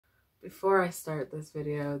Before I start this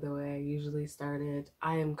video the way I usually started,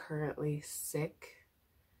 I am currently sick.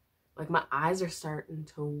 Like, my eyes are starting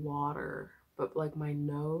to water, but like my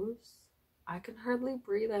nose, I can hardly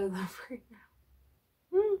breathe out of them right now.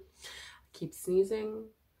 I keep sneezing.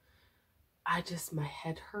 My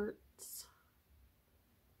head hurts.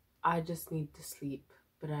 I just need to sleep,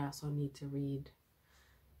 but I also need to read.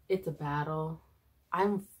 It's a battle.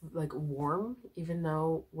 I'm like warm, even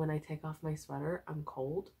though when I take off my sweater, I'm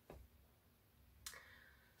cold.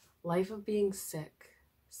 Life of being sick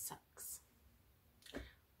sucks.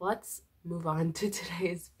 Let's move on to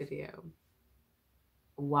today's video.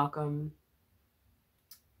 Welcome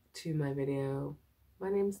to my video.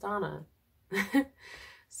 My name's Donna.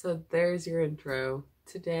 So there's your intro.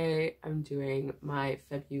 Today I'm doing my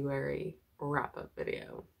February wrap up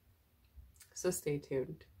video. So stay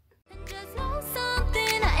tuned. Just know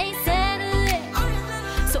something, I ain't settled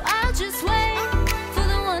it. So I'll just wait for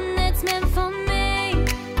the one that's meant for me.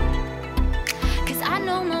 Cause I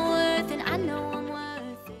know my worth and I know I'm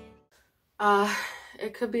worth it.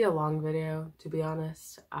 It could be a long video, to be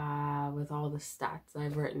honest, with all the stats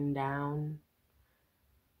I've written down.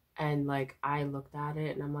 And like, I looked at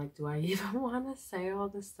it and I'm like, do I even want to say all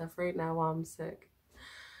this stuff right now while I'm sick?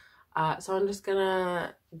 So I'm just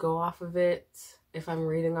gonna go off of it. If I'm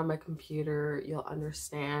reading on my computer, you'll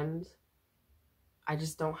understand. I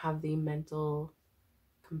just don't have the mental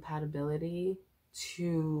compatibility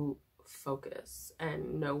to focus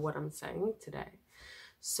and know what I'm saying today.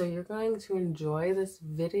 So you're going to enjoy this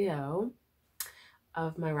video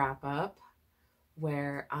of my wrap up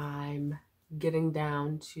where I'm getting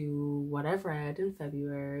down to what I've read in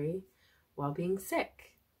February while being sick.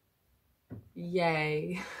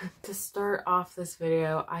 Yay. To start off this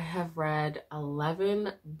video, I have read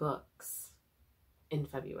 11 books in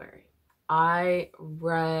February. I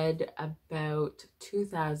read about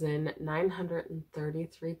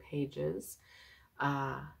 2,933 pages.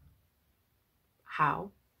 How?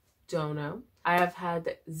 Don't know. I have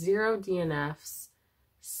had 0 DNFs.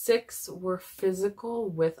 6 were physical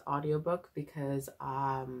with audiobook because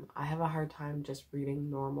I have a hard time just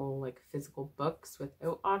reading normal like physical books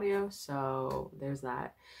without audio, so there's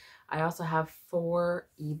that. I also have 4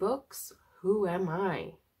 ebooks. Who am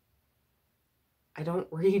I? I don't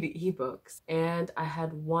read ebooks. And I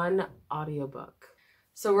had 1 audiobook.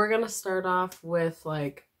 So we're gonna start off with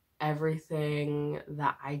like everything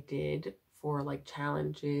that I did for like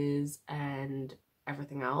challenges and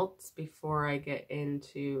everything else before I get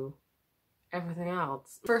into everything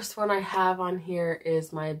else. First one I have on here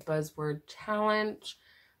is my buzzword challenge.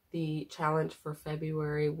 The challenge for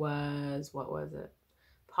February was, what was it?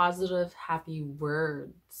 Positive happy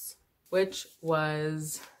words, which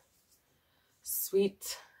was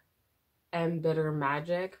Sweet and Bitter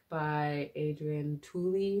Magic by Adrienne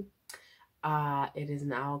Tooley. It is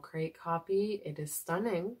an Owl Crate copy. It is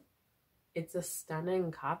stunning. It's a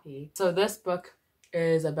stunning copy. So this book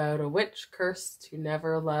is about a witch cursed to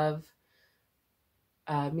never love,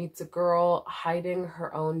 meets a girl hiding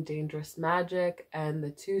her own dangerous magic, and the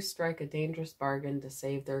two strike a dangerous bargain to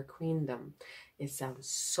save their queendom. It sounds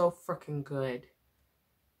so freaking good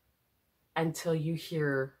until you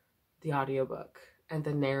hear the audiobook, and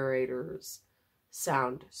the narrators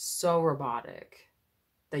sound so robotic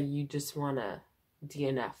that you just want to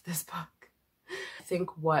DNF this book. I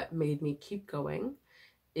think what made me keep going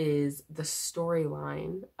is the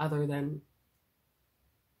storyline, other than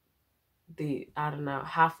the, I don't know,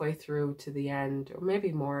 halfway through to the end, or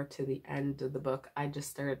maybe more to the end of the book, I just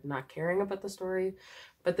started not caring about the story.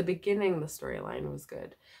 But the beginning, the storyline was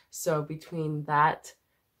good. So between that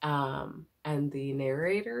and the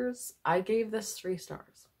narrators, I gave this 3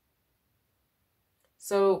 stars.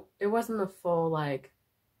 So it wasn't a full like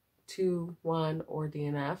 2, 1, or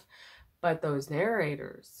DNF, but those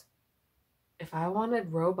narrators, if I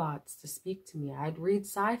wanted robots to speak to me, I'd read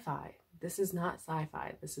sci-fi. This is not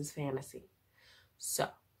sci-fi. This is fantasy. So,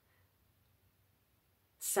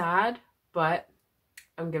 sad, but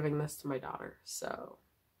I'm giving this to my daughter. So,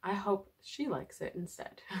 I hope she likes it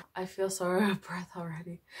instead. I feel so out of breath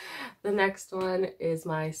already. The next one is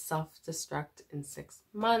my Self-Destruct in 6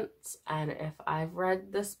 Months. And if I've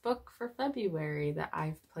read this book for February that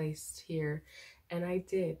I've placed here, and I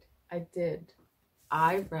did.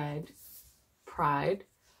 I read Pride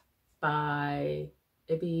by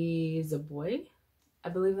Ibi Zoboi. I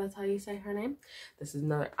believe that's how you say her name. This is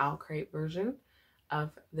another Owl Crate version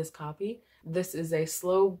of this copy. This is a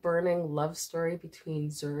slow burning love story between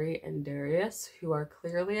Zuri and Darius, who are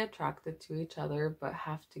clearly attracted to each other but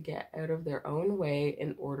have to get out of their own way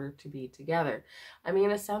in order to be together. I mean,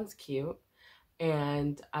 it sounds cute,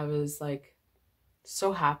 and I was like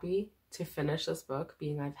so happy to finish this book,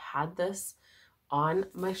 being I've had this on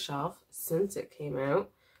my shelf since it came out,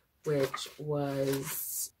 which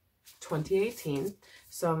was 2018.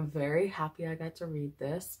 So I'm very happy I got to read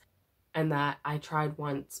this, and that I tried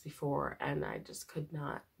once before and I just could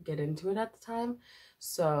not get into it at the time.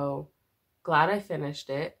 So glad I finished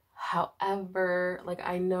it. However, like,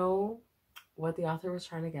 I know what the author was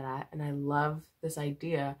trying to get at, and I love this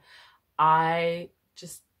idea. I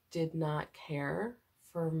just did not care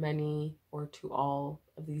for many or to all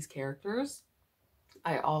of these characters.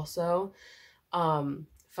 I also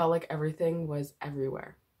felt like everything was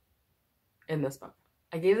everywhere in this book.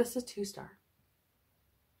 I gave this a 2-star.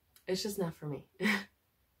 It's just not for me.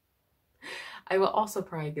 I will also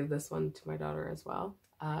probably give this one to my daughter as well.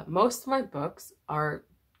 Most of my books are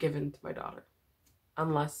given to my daughter,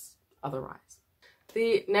 unless otherwise.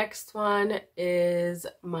 The next one is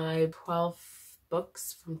my 12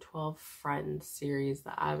 books from 12 Friends series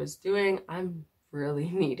that I was doing. I'm really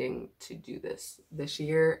needing to do this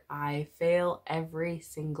year. I fail every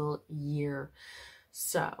single year.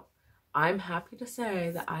 So I'm happy to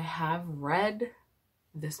say that I have read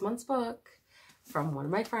this month's book from one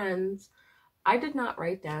of my friends. I did not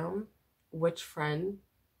write down which friend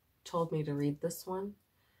told me to read this one,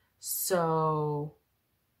 so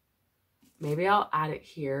maybe I'll add it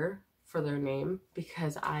here for their name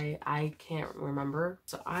because I can't remember.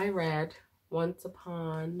 So I read Once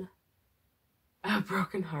Upon a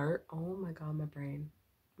Broken Heart. Oh my god, my brain.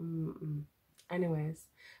 Anyways,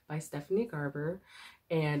 by Stephanie Garber,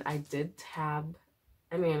 and I did tab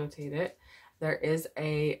and annotate it. There is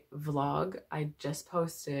a vlog I just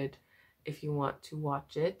posted if you want to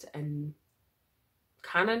watch it and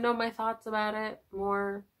kind of know my thoughts about it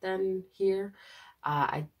more than here.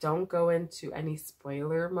 I don't go into any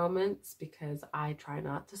spoiler moments because I try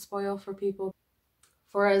not to spoil for people.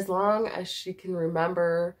 For as long as she can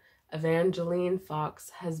remember, Evangeline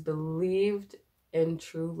Fox has believed in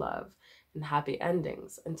true love and happy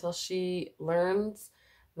endings until she learns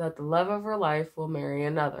that the love of her life will marry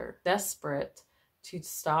another. Desperate to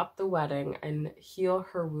stop the wedding and heal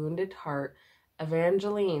her wounded heart,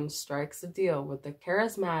 Evangeline strikes a deal with the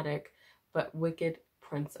charismatic but wicked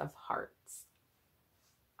Prince of Hearts.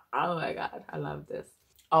 Oh my god, I love this.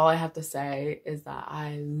 All I have to say is that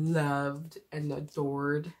I loved and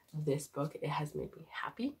adored this book. It has made me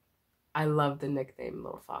happy. I love the nickname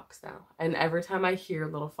Little Fox now. And every time I hear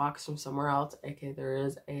Little Fox from somewhere else, aka there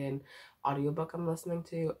is an audiobook I'm listening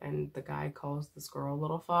to and the guy calls the squirrel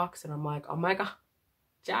Little Fox, and I'm like, oh my god,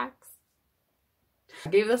 Jax. I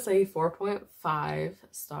gave this a 4.5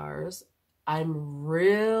 stars. I'm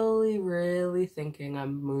really thinking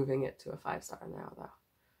I'm moving it to a 5-star now though.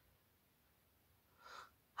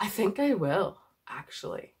 I think I will,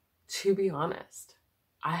 actually, to be honest.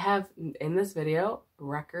 I have, in this video,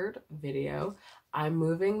 record video, I'm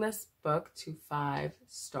moving this book to 5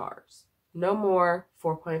 stars. No more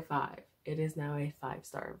 4.5. It is now a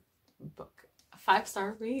 5-star book. A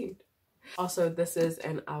 5-star read. Also, this is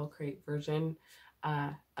an Owl Crate version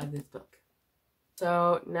of this book.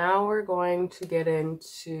 So now we're going to get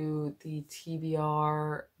into the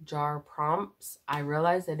TBR jar prompts. I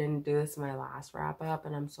realized I didn't do this in my last wrap up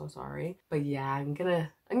and I'm so sorry. But yeah, I'm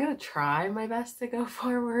gonna try my best to go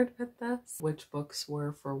forward with this. Which books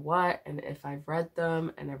were for what and if I've read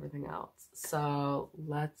them and everything else. So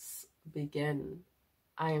let's begin.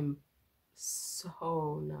 I am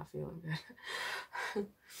so not feeling good.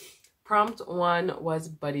 Prompt 1 was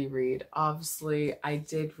buddy read. Obviously, I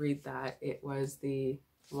did read that. It was the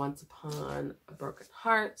Once Upon a Broken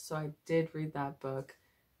Heart, so I did read that book.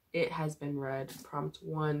 It has been read. Prompt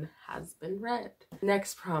 1 has been read.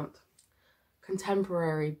 Next prompt,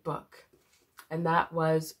 contemporary book, and that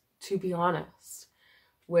was To Be Honest,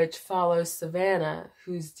 which follows Savannah,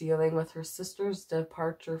 who's dealing with her sister's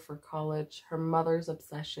departure for college, her mother's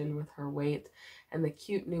obsession with her weight, and the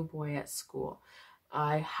cute new boy at school.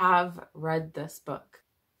 I have read this book.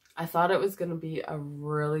 I thought it was going to be a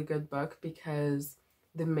really good book because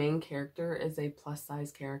the main character is a plus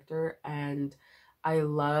size character, and I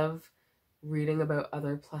love reading about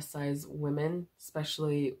other plus size women,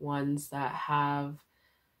 especially ones that have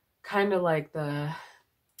kind of like the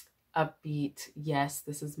upbeat, yes,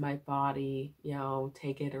 this is my body, you know,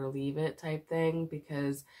 take it or leave it type thing,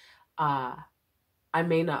 because I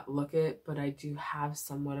may not look it, but I do have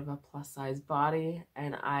somewhat of a plus size body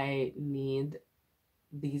and I need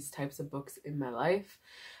these types of books in my life.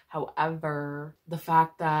 However, the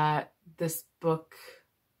fact that this book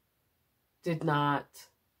did not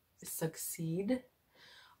succeed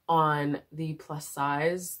on the plus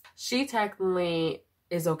size, she technically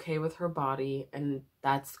is okay with her body, and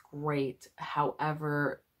that's great.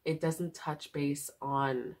 However, it doesn't touch base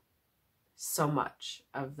on so much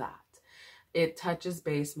of that. It touches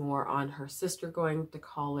base more on her sister going to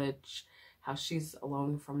college, how she's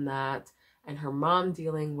alone from that, and her mom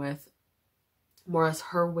dealing with more as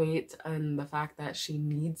her weight and the fact that she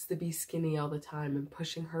needs to be skinny all the time and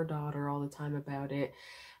pushing her daughter all the time about it,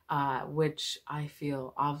 which I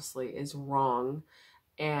feel obviously is wrong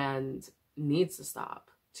and needs to stop,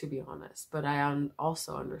 to be honest. But I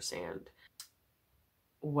also understand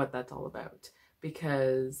what that's all about,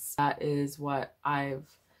 because that is what I've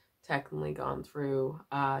technically gone through,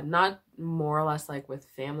 not more or less like with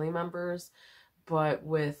family members, but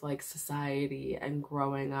with like society and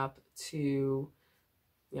growing up to,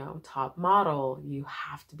 you know, top model, you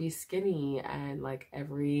have to be skinny, and like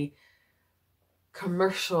every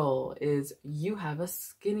commercial is you have a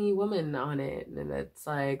skinny woman on it, and it's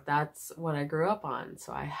like that's what I grew up on.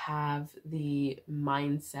 So I have the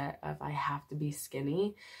mindset of I have to be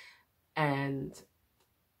skinny, and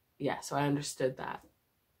yeah, so I understood that.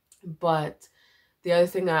 But the other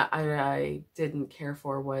thing that I didn't care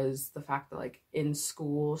for was the fact that like in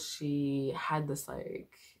school she had this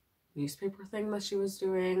like newspaper thing that she was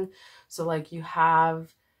doing. So like you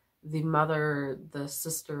have the mother, the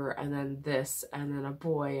sister, and then this, and then a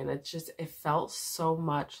boy, and it felt so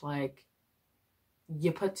much like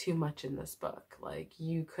you put too much in this book. Like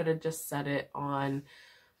you could have just set it on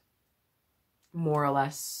more or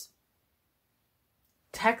less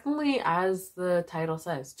technically, as the title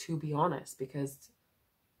says, to be honest, because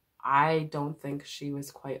I don't think she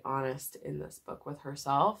was quite honest in this book with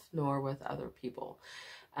herself nor with other people,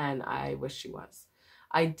 and I wish she was.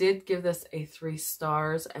 I did give this a 3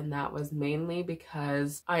 stars, and that was mainly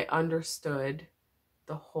because I understood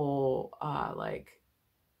the whole like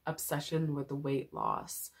obsession with the weight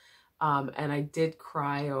loss, and I did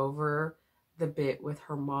cry over the bit with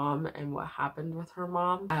her mom and what happened with her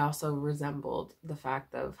mom. I also resembled the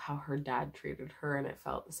fact of how her dad treated her, and it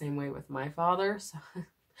felt the same way with my father. So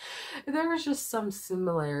there was just some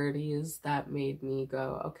similarities that made me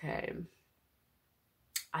go, okay,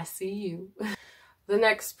 I see you. The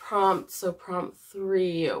next prompt, so prompt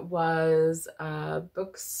 3, was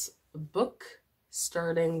book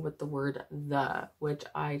starting with the word the, which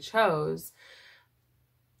I chose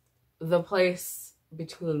The Place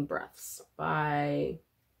Between Breaths by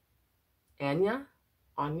Anya,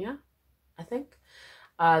 I think.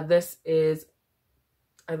 This is,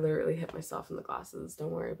 I literally hit myself in the glasses,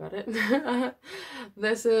 don't worry about it.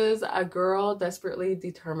 This is a girl desperately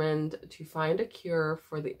determined to find a cure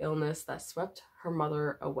for the illness that swept her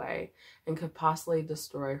mother away and could possibly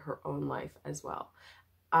destroy her own life as well.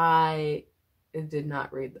 I did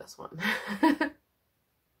not read this one.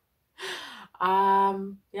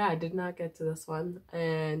 Yeah, I did not get to this one,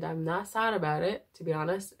 and I'm not sad about it, to be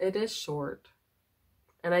honest. It is short,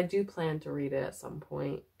 and I do plan to read it at some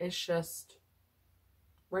point. It's just,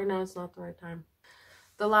 right now it's not the right time.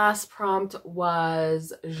 The last prompt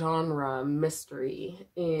was genre mystery,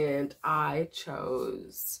 and I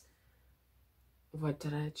chose, what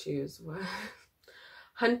did I choose? What?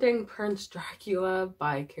 Hunting Prince Dracula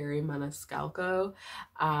by Carrie Maniscalco.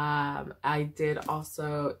 I did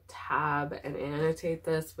also tab and annotate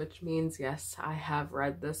this, which means yes, I have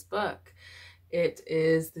read this book. It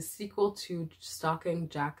is the sequel to Stalking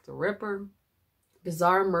Jack the Ripper.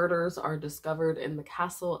 Bizarre murders are discovered in the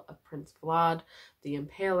castle of Prince Vlad the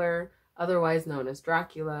Impaler, otherwise known as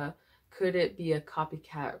Dracula. Could it be a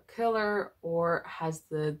copycat killer, or has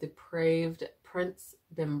the depraved prince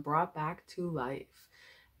been brought back to life?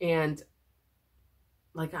 And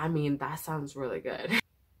like, I mean, that sounds really good.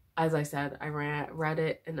 As I said, I read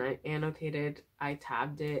it and I annotated, I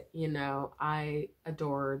tabbed it, you know, I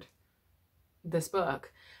adored this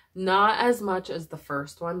book. Not as much as the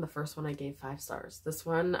first one. The first one I gave 5 stars. This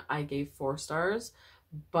one I gave 4 stars.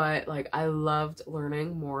 But like, I loved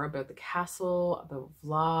learning more about the castle, about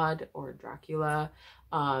Vlad or Dracula.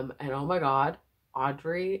 And oh my god,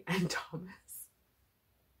 Audrey and Thomas.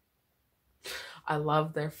 I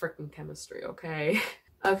love their freaking chemistry, okay?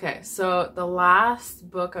 Okay, so the last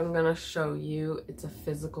book I'm gonna show you, it's a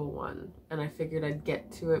physical one, and I figured I'd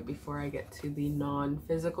get to it before I get to the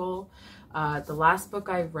non-physical. The last book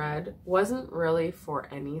I read wasn't really for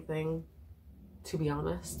anything, to be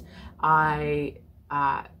honest. I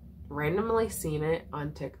randomly seen it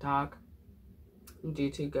on TikTok due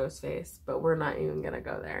to Ghostface, but we're not even gonna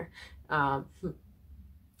go there.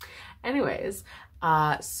 Anyways,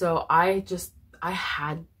 so I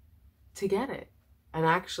had to get it and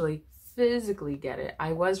actually physically get it.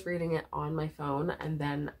 I was reading it on my phone, and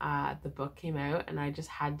then the book came out and I just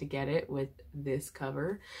had to get it with this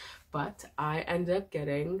cover. But I ended up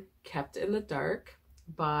getting Kept in the Dark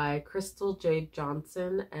by Crystal J.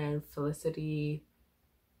 Johnson and Felicity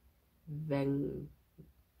Veng.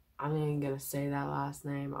 I'm not even gonna say that last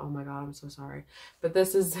name. Oh my god, I'm so sorry. But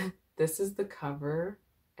this is the cover,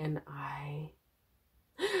 and I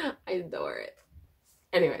adore it.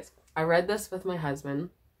 Anyways, I read this with my husband.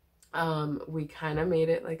 We kind of made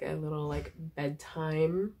it like a little like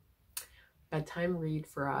bedtime read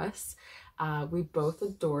for us. We both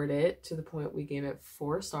adored it to the point we gave it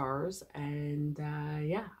 4 stars, and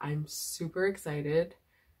yeah, I'm super excited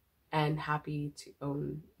and happy to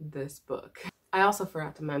own this book. I also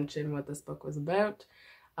forgot to mention what this book was about.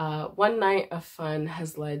 One night of fun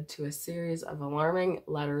has led to a series of alarming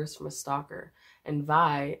letters from a stalker, and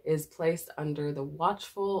Vi is placed under the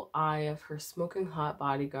watchful eye of her smoking hot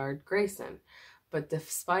bodyguard, Grayson. But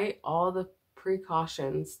despite all the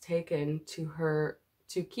precautions taken to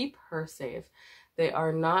keep her safe, they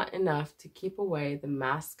are not enough to keep away the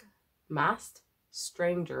masked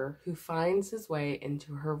stranger who finds his way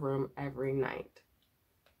into her room every night.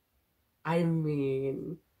 I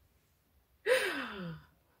mean,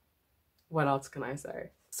 what else can I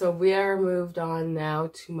say? So we are moved on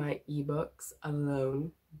now to my ebooks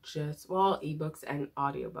alone. Ebooks and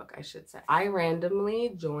audiobook, I should say. I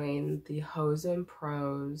randomly joined the Hose and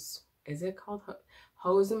Prose, is it called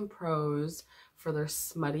Hose and Prose, for their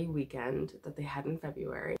smutty weekend that they had in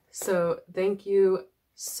February. So thank you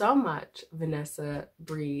so much, Vanessa,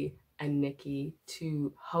 Bree, and Nikki,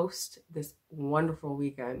 to host this wonderful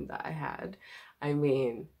weekend that I had. I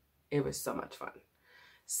mean, it was so much fun.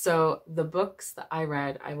 So the books that I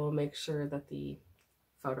read, I will make sure that the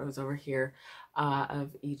photos over here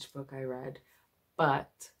of each book I read,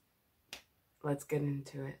 but let's get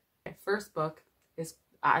into it. My first book is,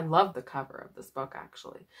 I love the cover of this book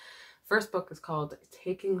actually. First book is called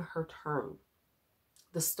Taking Her Turn.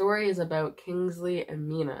 The story is about Kingsley and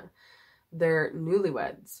Mina. They're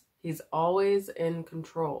newlyweds. He's always in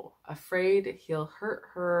control, afraid he'll hurt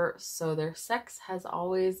her, so their sex has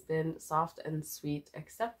always been soft and sweet,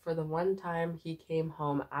 except for the one time he came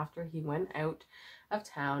home after he went out of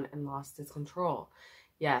town and lost his control.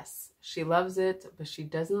 Yes, she loves it, but she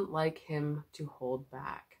doesn't like him to hold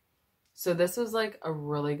back. So this was like a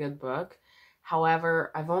really good book.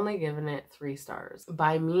 However, I've only given it 3 stars.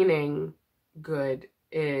 By meaning good,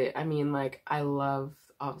 I mean like I love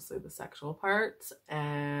obviously the sexual parts,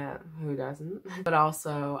 and who doesn't? But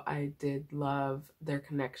also I did love their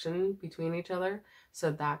connection between each other,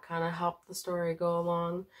 so that kind of helped the story go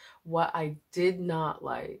along. What I did not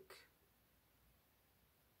like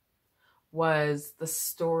was the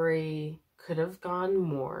story could have gone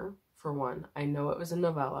more, for one. I know it was a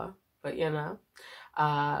novella, but you know,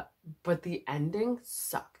 but the ending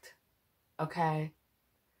sucked, okay?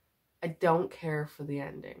 I don't care for the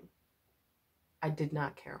ending. I did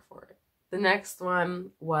not care for it. The next one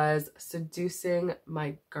was Seducing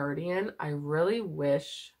My Guardian. I really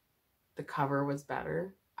wish the cover was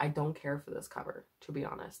better. I don't care for this cover, to be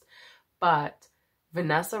honest. But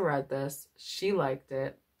Vanessa read this. She liked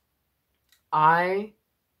it. I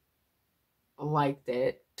liked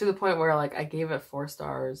it to the point where like I gave it 4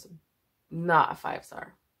 stars, not a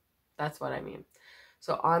 5-star. That's what I mean.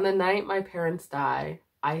 So on the night my parents die,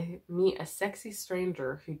 I meet a sexy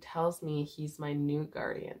stranger who tells me he's my new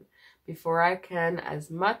guardian. Before I can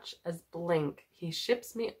as much as blink, he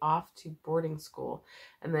ships me off to boarding school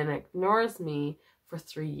and then ignores me for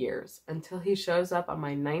 3 years until he shows up on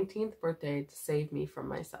my 19th birthday to save me from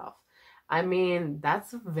myself. I mean,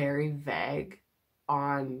 that's very vague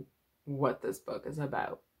on what this book is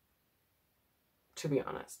about, to be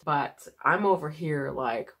honest. But I'm over here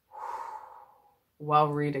like, while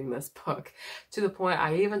reading this book, to the point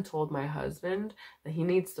I even told my husband that he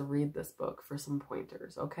needs to read this book for some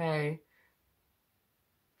pointers, okay?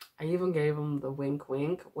 I even gave him the wink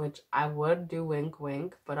wink, which I would do wink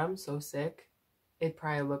wink, but I'm so sick. It'd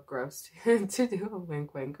probably look gross to do a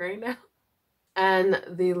wink wink right now. And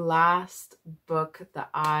the last book that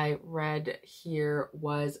I read here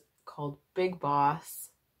was called Big Boss.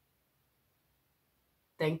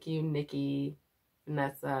 Thank you, Nikki,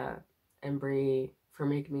 Vanessa, and Bree for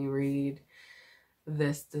making me read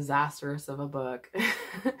this disastrous of a book.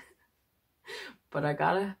 But I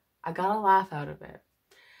gotta laugh out of it.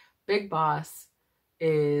 Big Boss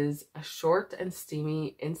is a short and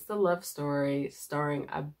steamy insta love story starring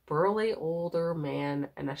a burly older man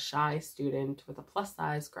and a shy student with a plus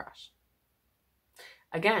size crush.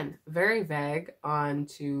 Again, very vague on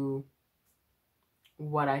to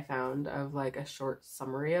what I found of like a short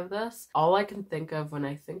summary of this. All I can think of when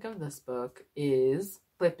I think of this book is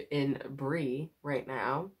Flip in Brie right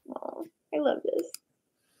now. Oh, I love this.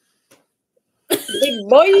 Big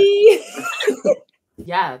boy!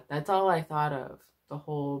 Yeah, that's all I thought of. The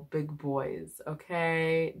whole big boys,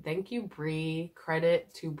 okay? Thank you, Brie.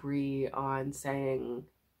 Credit to Brie on saying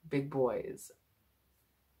big boys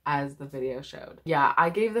as the video showed. Yeah, I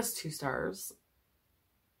gave this 2 stars.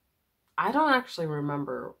 I don't actually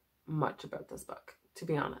remember much about this book, to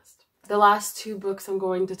be honest. The last 2 books I'm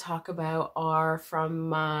going to talk about are from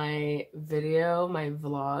my video, my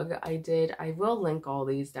vlog I did. I will link all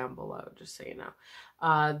these down below, just so you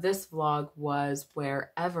know. This vlog was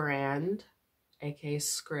where Everand, aka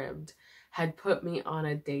Scribd, had put me on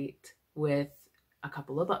a date with a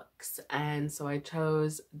couple of books, and so I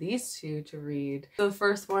chose these 2 to read. So the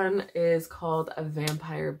first one is called A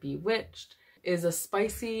Vampire Bewitched. It is a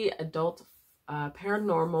spicy adult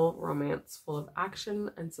paranormal romance full of action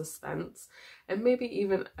and suspense, and maybe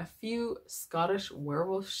even a few Scottish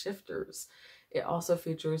werewolf shifters. It also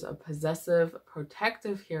features a possessive,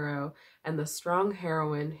 protective hero and the strong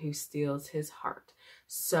heroine who steals his heart.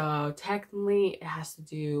 So technically it has to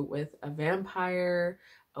do with a vampire,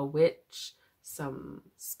 a witch, some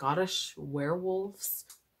Scottish werewolves,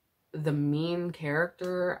 the main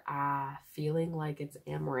character feeling like it's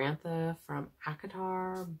Amarantha from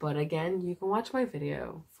ACOTAR. But again, you can watch my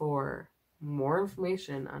video for more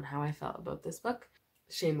information on how I felt about this book.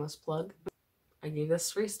 Shameless plug. I gave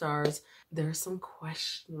this 3 stars. There's some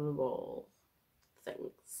questionable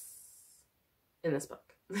things in this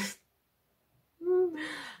book.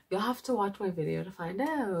 You'll have to watch my video to find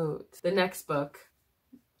out. The next book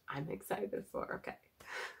I'm excited for, okay.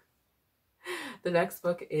 The next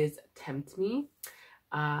book is Tempt Me.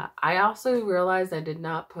 I also realized I did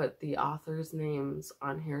not put the authors' names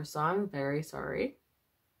on here, so I'm very sorry.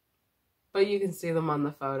 But you can see them on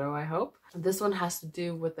the photo, I hope. This one has to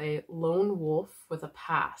do with a lone wolf with a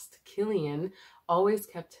past. Killian always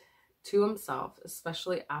kept to himself,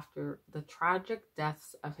 especially after the tragic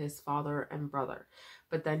deaths of his father and brother.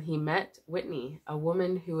 But then he met Whitney, a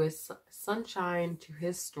woman who is sunshine to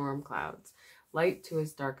his storm clouds, light to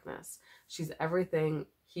his darkness. She's everything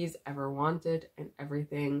he's ever wanted and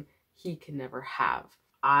everything he can never have.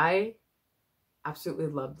 I absolutely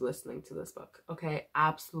loved listening to this book, okay?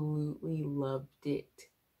 Absolutely loved it.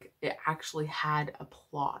 It actually had a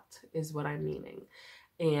plot, is what I'm meaning.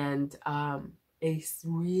 And a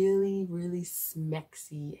really, really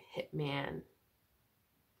smexy hitman.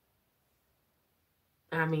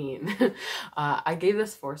 I mean, I gave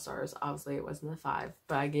this 4 stars. Obviously, it wasn't a 5,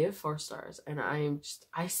 but I gave it 4 stars. And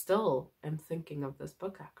I still am thinking of this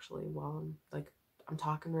book, actually, while I'm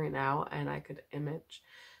talking right now, and I could image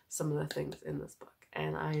some of the things in this book,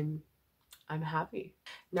 and I'm happy.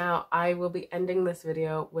 Now, I will be ending this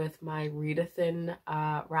video with my readathon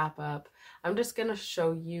wrap up. I'm just gonna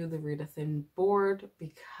show you the readathon board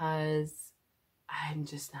because I'm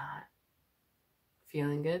just not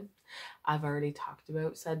feeling good. I've already talked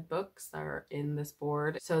about said books that are in this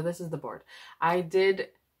board. So this is the board. I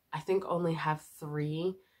think only have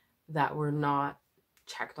 3 that were not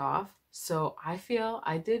checked off. So I feel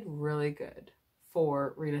I did really good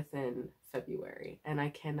for readathon February, and I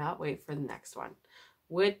cannot wait for the next one,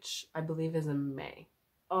 which I believe is in May.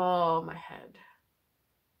 Oh, my head.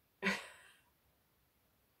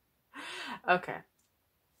 Okay.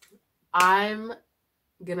 I'm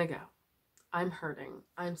gonna go. I'm hurting.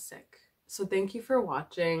 I'm sick. So thank you for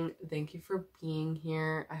watching. Thank you for being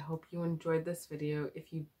here. I hope you enjoyed this video.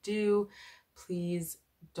 If you do, please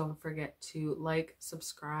don't forget to like,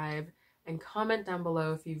 subscribe, and comment down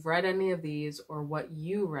below if you've read any of these, or what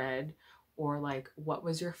you read, or like what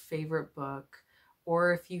was your favorite book,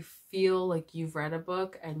 or if you feel like you've read a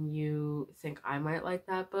book and you think I might like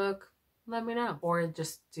that book, let me know. Or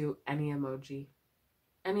just do any emoji.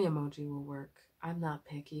 Any emoji will work. I'm not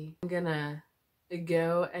picky. I'm gonna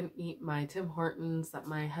go and eat my Tim Hortons that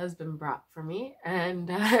my husband brought for me and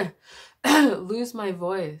lose my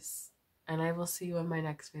voice. And I will see you in my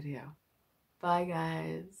next video. Bye,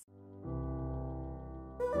 guys.